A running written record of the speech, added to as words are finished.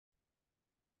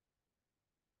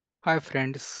Hi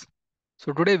friends.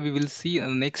 So today we will see a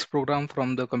next program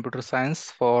from the computer science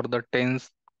for the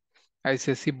 10th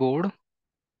ICSE board.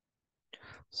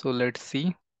 So let's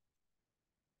see.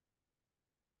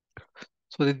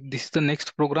 So this is the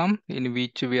next program in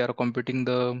which we are computing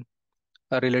the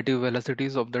relative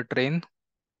velocities of the train.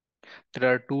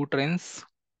 There are two trains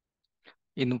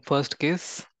in first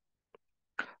case.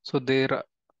 So their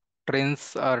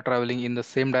trains are traveling in the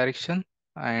same direction,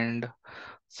 and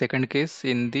second case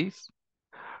in this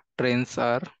trains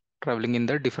are traveling in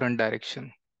the different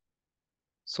direction.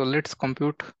 So let's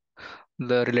compute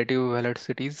the relative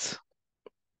velocities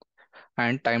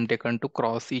and time taken to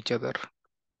cross each other.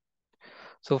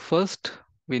 So first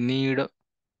we need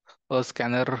a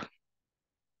scanner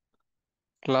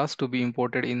class to be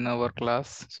imported in our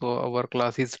class. So our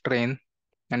class is train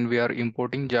and we are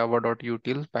importing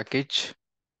java.util package,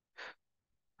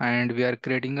 and we are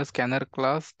creating a scanner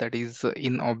class that is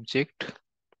in object.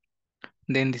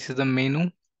 Then this is the menu,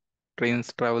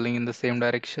 trains traveling in the same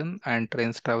direction and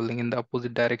trains traveling in the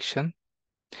opposite direction.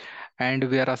 And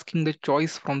we are asking the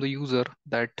choice from the user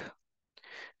that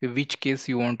which case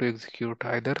you want to execute,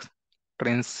 either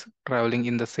trains traveling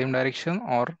in the same direction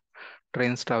or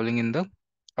trains traveling in the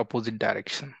opposite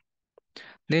direction.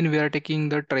 Then we are taking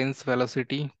the train's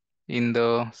velocity in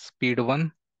the speed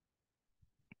 1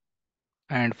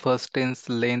 and first train's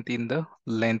length in the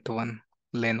lane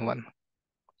 1.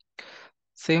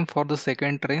 Same for the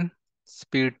second train,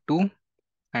 speed 2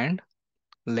 and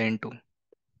lane 2.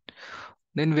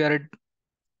 Then we are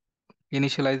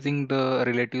initializing the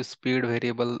relative speed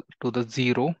variable to the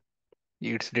 0.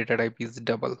 Its data type is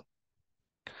double.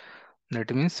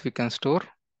 That means we can store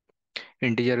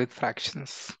integer with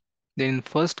fractions. Then in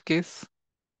first case,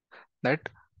 that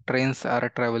trains are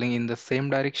traveling in the same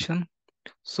direction,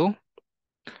 so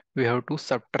we have to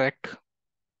subtract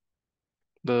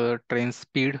the train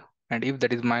speed, and if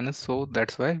that is minus, so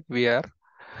that's why we are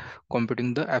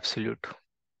computing the absolute.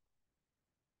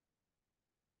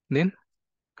 Then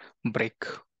break.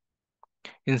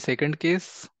 In second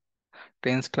case,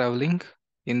 trains traveling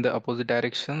in the opposite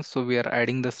direction, so we are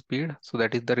adding the speed, so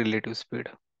that is the relative speed.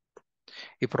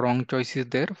 If wrong choice is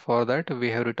there, for that we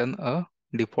have written a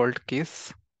default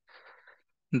case.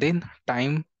 Then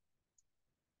time.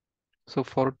 So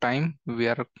for time, we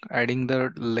are adding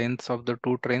the lengths of the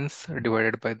two trains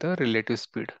divided by the relative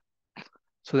speed.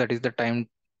 So that is the time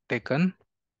taken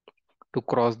to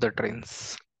cross the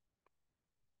trains.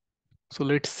 So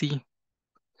let's see.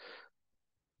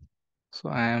 So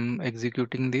I am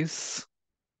executing this.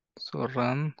 So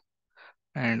run,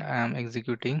 and I am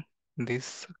executing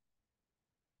this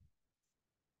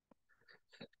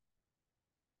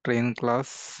train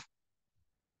class.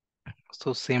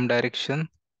 So same direction.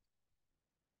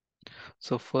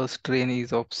 So first train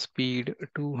is of speed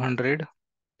 200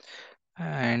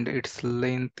 and its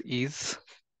length is,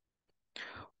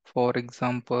 for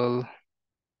example,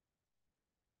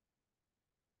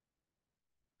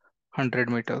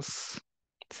 100 meters.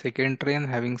 Second train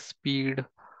having speed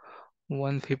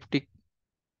 150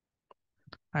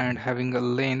 and having a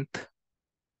length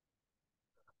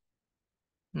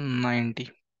 90.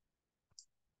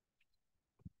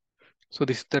 So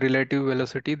this is the relative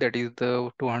velocity, that is the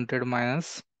 200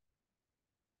 minus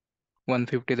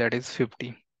 150, that is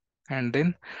 50. And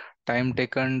then time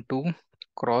taken to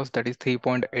cross, that is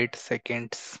 3.8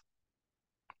 seconds.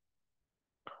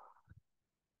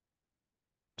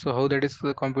 So how that is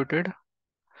computed?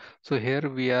 So here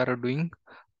we are doing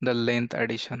the length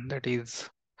addition, that is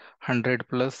 100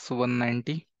 plus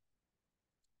 190,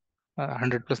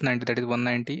 100 plus 90, that is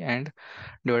 190, and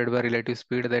divided by relative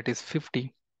speed, that is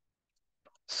 50.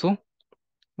 So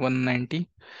 190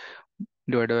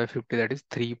 divided by 50, that is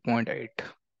 3.8.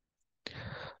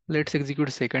 Let's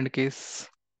execute second case.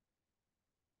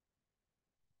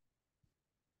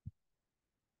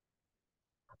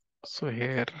 So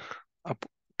here up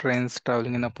trains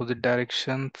traveling in opposite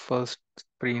direction. First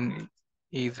train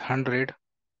is 100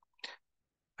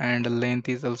 and length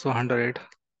is also 100.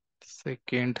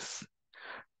 Second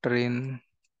train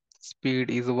speed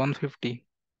is 150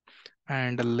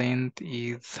 and length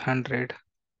is 100.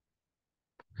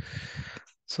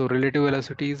 So relative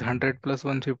velocity is 100 plus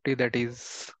 150, that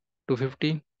is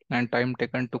 250, and time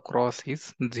taken to cross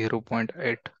is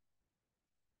 0.8.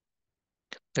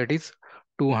 That is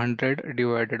 200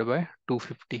 divided by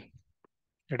 250,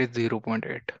 that is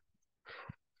 0.8.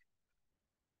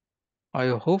 I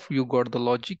hope you got the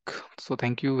logic. So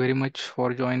thank you very much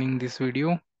for joining this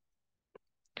video.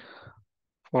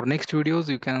 For next videos,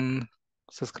 you can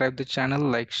subscribe the channel,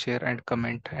 like, share and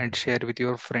comment and share with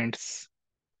your friends.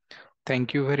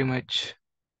 Thank you very much.